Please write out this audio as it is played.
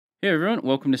Hey everyone,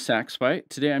 welcome to SaxBite.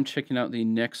 Today I'm checking out the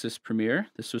Nexus Premiere.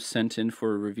 This was sent in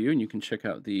for a review, and you can check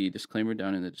out the disclaimer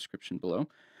down in the description below.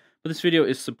 But this video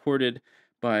is supported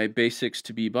by Basics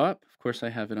to Bebop. Of course,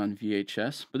 I have it on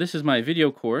VHS. But this is my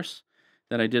video course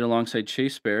that I did alongside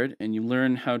Chase Baird, and you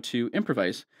learn how to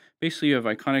improvise. Basically, you have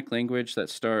iconic language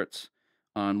that starts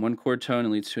on one chord tone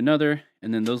and leads to another,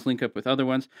 and then those link up with other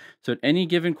ones. So at any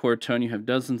given chord tone, you have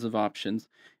dozens of options.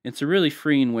 It's a really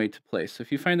freeing way to play. So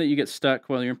if you find that you get stuck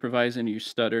while you're improvising or you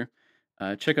stutter,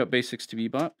 check out Basics to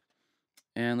Bebop,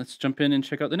 and let's jump in and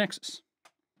check out the Nexus.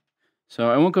 So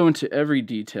I won't go into every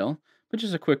detail, but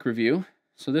just a quick review.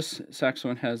 So this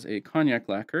saxophone has a cognac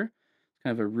lacquer,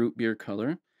 kind of a root beer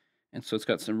color, and so it's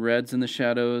got some reds in the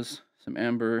shadows, some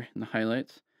amber in the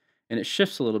highlights, and it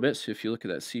shifts a little bit. So if you look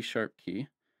at that C sharp key,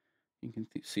 you can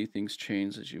see things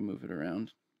change as you move it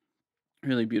around.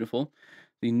 Really beautiful.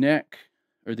 The neck,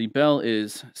 or the bell,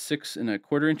 is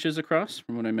 6¼ inches across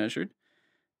from what I measured.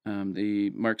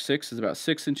 The Mark 6 is about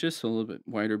 6 inches, so a little bit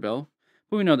wider bell.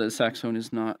 But we know that the saxophone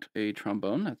is not a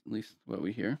trombone, at least what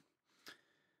we hear.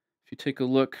 If you take a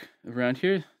look around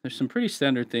here, there's some pretty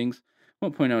standard things.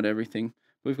 Won't point out everything.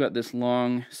 We've got this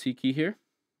long C key here.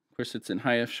 Of course, it's in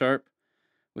high F sharp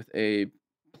with a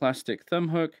plastic thumb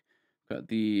hook. Got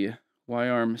the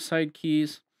Y-arm side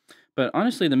keys. But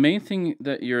honestly, the main thing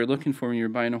that you're looking for when you're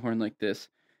buying a horn like this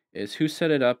is who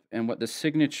set it up and what the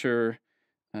signature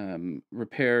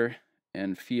repair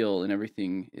and feel and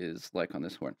everything is like on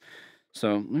this horn.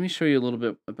 So let me show you a little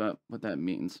bit about what that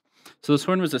means. So this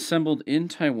horn was assembled in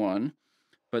Taiwan,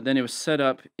 but then it was set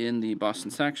up in the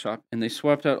Boston Sax shop, and they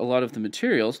swapped out a lot of the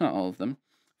materials, not all of them,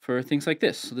 for things like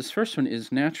this. So this first one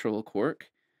is natural cork.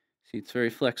 See, it's very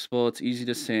flexible, it's easy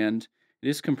to sand, it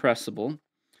is compressible,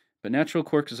 but natural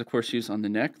cork is of course used on the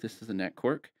neck. This is the neck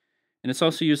cork, and it's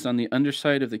also used on the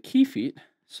underside of the key feet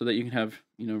so that you can have,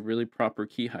 really proper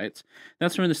key heights.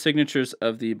 That's one of the signatures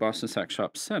of the Boston Sax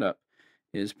shop setup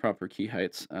is proper key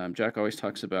heights. Jack always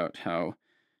talks about how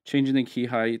changing the key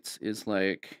heights is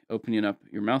like opening up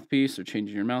your mouthpiece or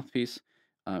changing your mouthpiece.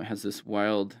 It has this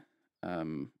wild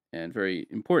and very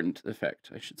important effect,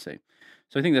 I should say.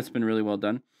 So I think that's been really well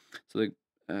done. So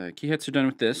the key heights are done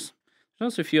with this.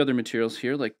 There's also a few other materials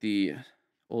here, like the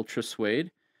Ultra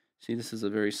Suede. See, this is a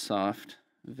very soft,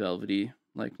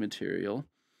 velvety-like material.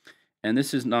 And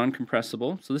this is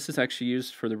non-compressible, so this is actually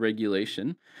used for the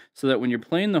regulation, so that when you're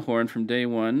playing the horn from day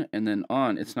one and then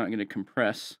on, it's not going to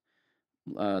compress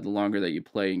the longer that you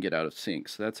play and get out of sync.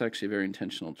 So that's actually a very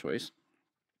intentional choice.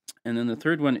 And then the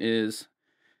third one is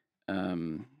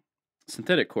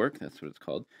synthetic cork. That's what it's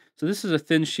called. So this is a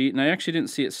thin sheet, and I actually didn't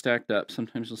see it stacked up.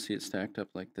 Sometimes you'll see it stacked up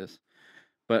like this.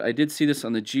 But I did see this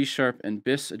on the G sharp and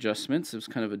bis adjustments. It was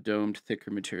kind of a domed,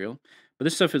 thicker material. But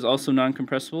this stuff is also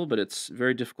non-compressible, but it's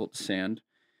very difficult to sand.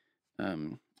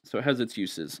 So it has its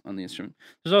uses on the instrument.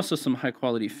 There's also some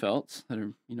high-quality felts that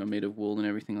are, made of wool and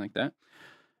everything like that.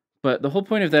 But the whole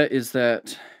point of that is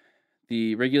that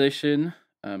the regulation,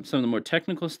 some of the more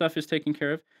technical stuff is taken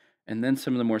care of, and then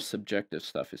some of the more subjective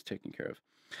stuff is taken care of.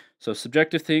 So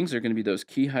subjective things are going to be those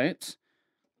key heights,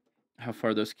 how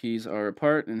far those keys are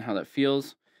apart and how that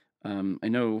feels. I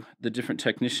know the different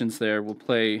technicians there will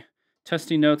play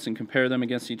testing notes and compare them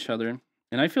against each other.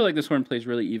 And I feel like this horn plays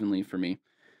really evenly for me.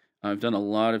 I've done a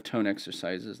lot of tone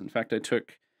exercises. In fact, I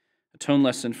took a tone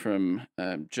lesson from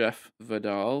Jeff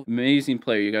Vidal. Amazing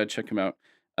player, you got to check him out.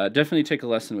 Definitely take a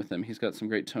lesson with him. He's got some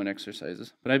great tone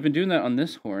exercises. But I've been doing that on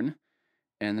this horn,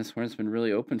 and this horn's been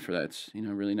really open for that. It's,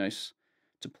 really nice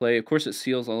to play. Of course, it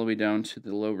seals all the way down to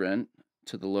the low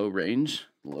range,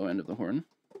 the low end of the horn.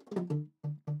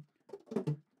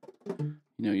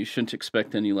 You shouldn't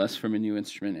expect any less from a new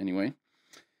instrument anyway.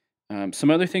 Some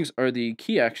other things are the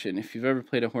key action. If you've ever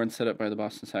played a horn set up by the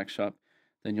Boston Sax shop,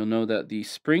 then you'll know that the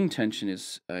spring tension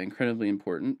is incredibly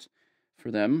important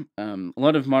for them. A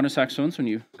lot of modern saxophones, when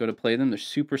you go to play them, they're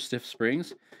super stiff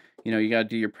springs. You got to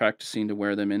do your practicing to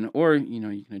wear them in, or,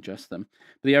 you can adjust them.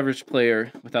 But the average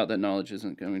player, without that knowledge,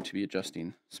 isn't going to be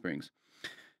adjusting springs.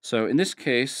 So in this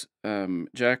case,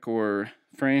 Jack or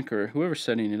Frank or whoever's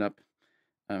setting it up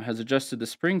has adjusted the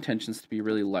spring tensions to be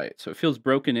really light. So it feels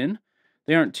broken in.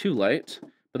 They aren't too light,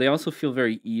 but they also feel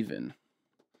very even.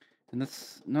 And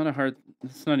that's not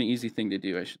an easy thing to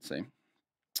do, I should say.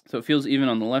 So it feels even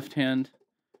on the left hand,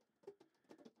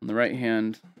 on the right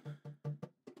hand.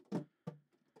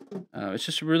 It's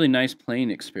just a really nice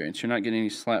playing experience. You're not getting any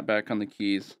slap back on the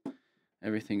keys.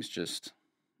 Everything's just,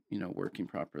 working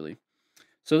properly.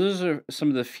 So those are some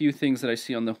of the few things that I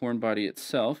see on the horn body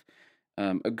itself.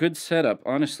 A good setup,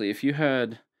 honestly, if you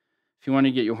want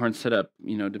to get your horn set up,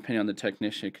 depending on the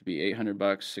technician, it could be $800,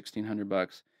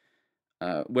 $1,600.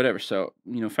 whatever. So,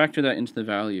 factor that into the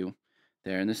value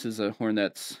there. And this is a horn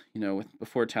that's, with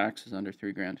before tax is under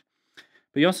 $3,000.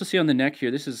 But you also see on the neck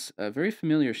here, this is a very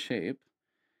familiar shape.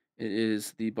 It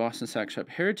is the Boston Sax Shop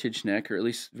Heritage neck, or at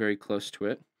least very close to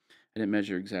it. I didn't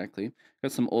measure exactly.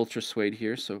 Got some ultra suede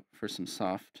here, so for some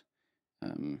soft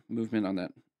movement on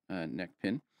that neck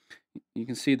pin. You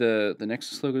can see the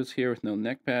Nexus logos here with no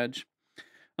neck badge.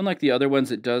 Unlike the other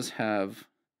ones, it does have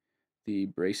the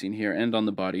bracing here, and on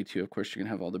the body too. Of course, you're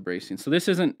gonna have all the bracing. So this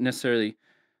isn't necessarily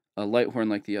a light horn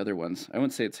like the other ones. I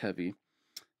wouldn't say it's heavy,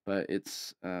 but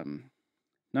it's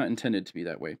not intended to be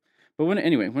that way. But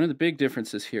anyway, one of the big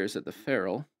differences here is that the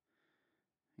ferrule,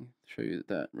 I'll show you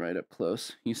that right up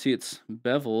close. You see it's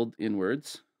beveled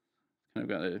inwards. Kind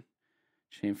of got a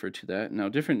chamfer to that. Now,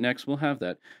 different necks will have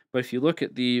that. But if you look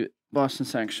at the Boston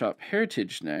Sax Shop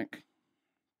Heritage neck,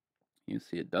 you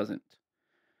see it doesn't.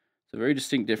 It's a very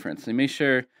distinct difference. They may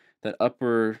share that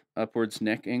upwards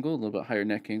neck angle, a little bit higher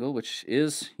neck angle, which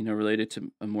is, related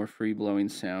to a more free-blowing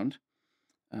sound,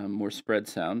 more spread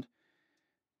sound.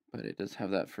 But it does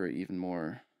have that for even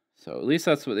more. So at least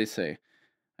that's what they say.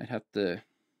 I'd have to,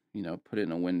 put it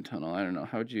in a wind tunnel. I don't know.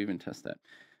 How would you even test that?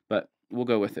 But we'll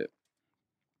go with it.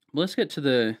 Well, let's get to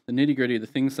the nitty-gritty, the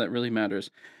things that really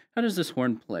matters. How does this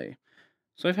horn play?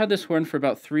 So I've had this horn for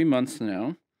about 3 months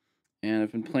now, and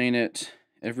I've been playing it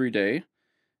every day,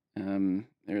 or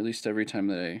at least every time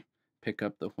that I pick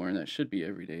up the horn. That should be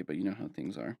every day, but you know how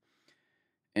things are.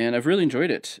 And I've really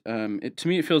enjoyed it. To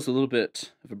me, it feels a little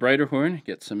bit of a brighter horn.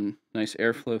 Get some nice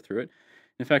airflow through it.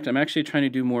 In fact, I'm actually trying to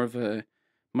do more of a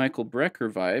Michael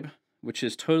Brecker vibe, which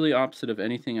is totally opposite of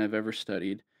anything I've ever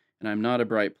studied. And I'm not a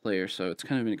bright player, so it's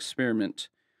kind of an experiment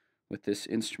with this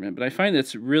instrument. But I find that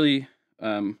it's really,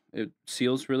 it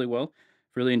seals really well.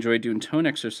 I've really enjoyed doing tone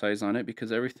exercise on it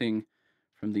because everything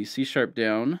from the C sharp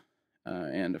down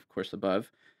and, of course, above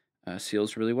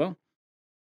seals really well.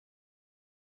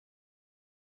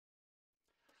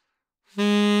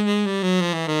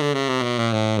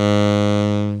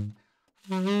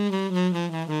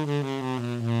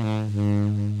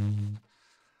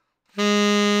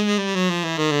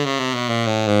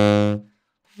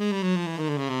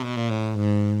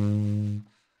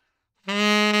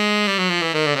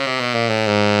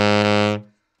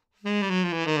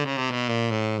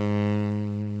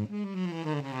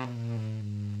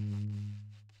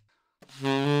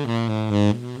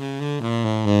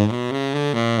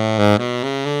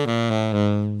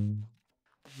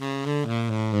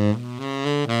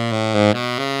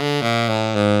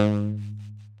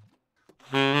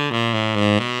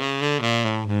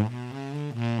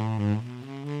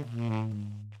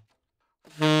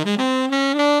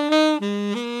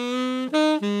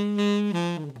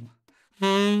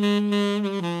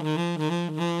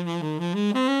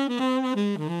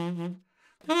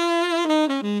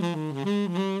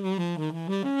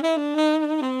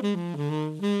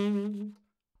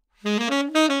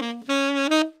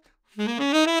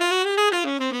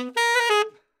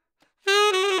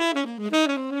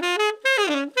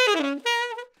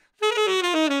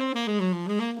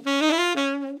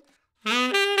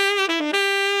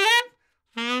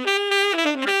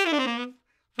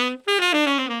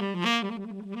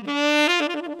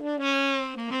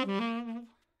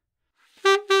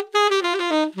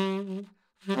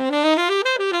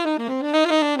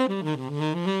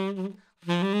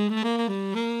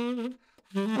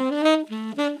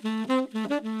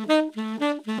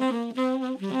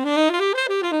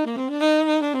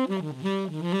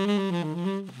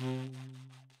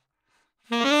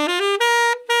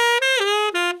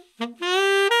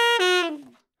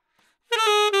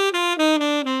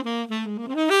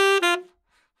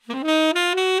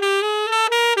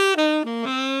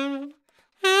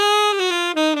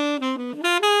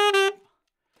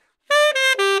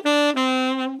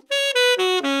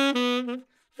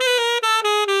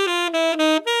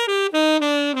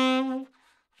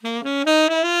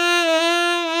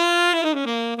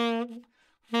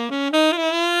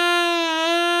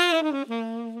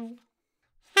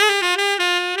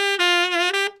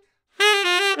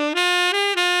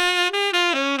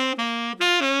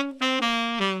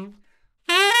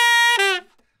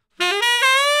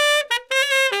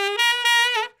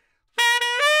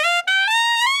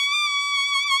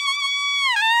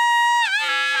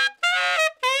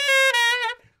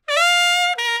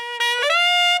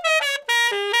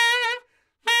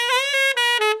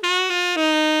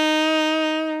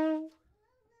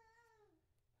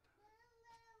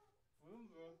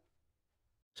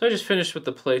 So I just finished with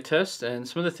the playtest, and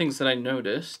some of the things that I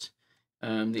noticed,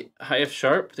 the high F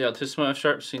sharp, the altissimo F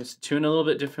sharp seems to tune a little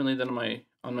bit differently than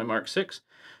on my Mark 6.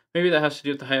 Maybe that has to do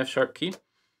with the high F sharp key.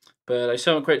 but I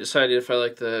still haven't quite decided if I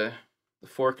like the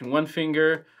fork in one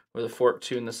finger or the fork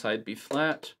two and the side B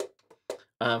flat.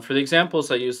 For the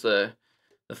examples, I use the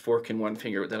fork in one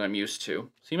finger that I'm used to,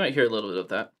 so you might hear a little bit of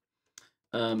that.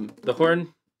 The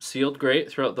horn sealed great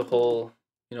throughout the whole,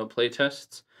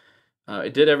 playtests.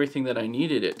 It did everything that I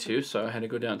needed it to, so I had to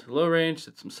go down to low range,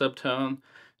 did some subtone,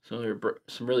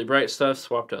 some really bright stuff,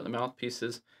 swapped out the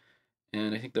mouthpieces,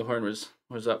 and I think the horn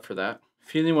was up for that.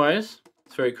 Feeling wise,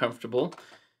 it's very comfortable.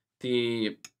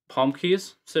 The palm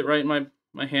keys sit right in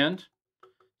my hand,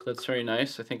 so that's very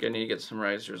nice. I think I need to get some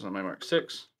risers on my Mark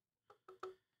 6.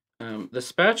 The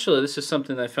spatula, this is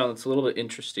something that I found that's a little bit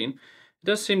interesting. It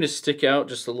does seem to stick out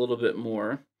just a little bit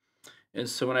more. And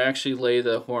so when I actually lay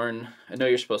the horn, I know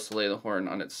you're supposed to lay the horn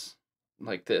on its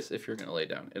like this if you're going to lay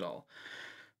down at all.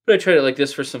 But I tried it like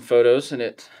this for some photos, and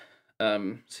it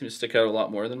seemed to stick out a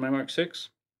lot more than my Mark 6.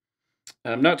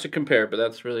 Not to compare, but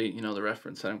that's really, the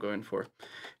reference that I'm going for.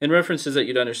 And references that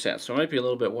you'd understand. So it might be a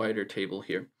little bit wider table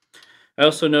here. I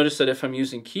also noticed that if I'm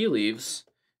using key leaves,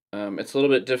 it's a little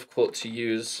bit difficult to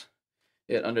use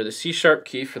it under the C sharp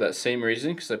key for that same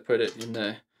reason, because I put it in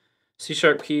the C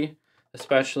sharp key, the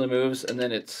spatula moves, and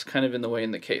then it's kind of in the way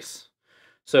in the case.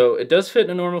 So it does fit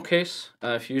in a normal case.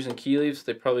 If you're using key leaves,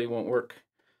 they probably won't work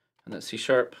on that C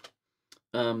sharp.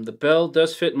 The bell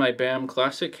does fit in my BAM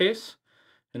Classic case.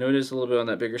 I know it is a little bit on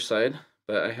that bigger side,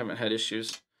 but I haven't had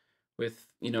issues with,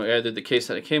 either the case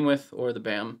that it came with or the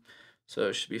BAM, so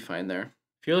it should be fine there.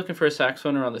 If you're looking for a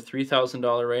saxophone around the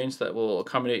 $3,000 range that will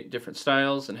accommodate different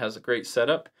styles and has a great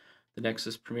setup, the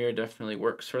Nexus Premier definitely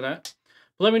works for that.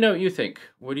 But let me know what you think.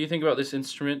 What do you think about this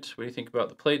instrument? What do you think about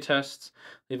the play tests?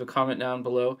 Leave a comment down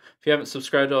below. If you haven't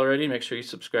subscribed already, make sure you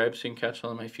subscribe so you can catch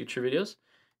all of my future videos.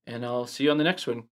 And I'll see you on the next one.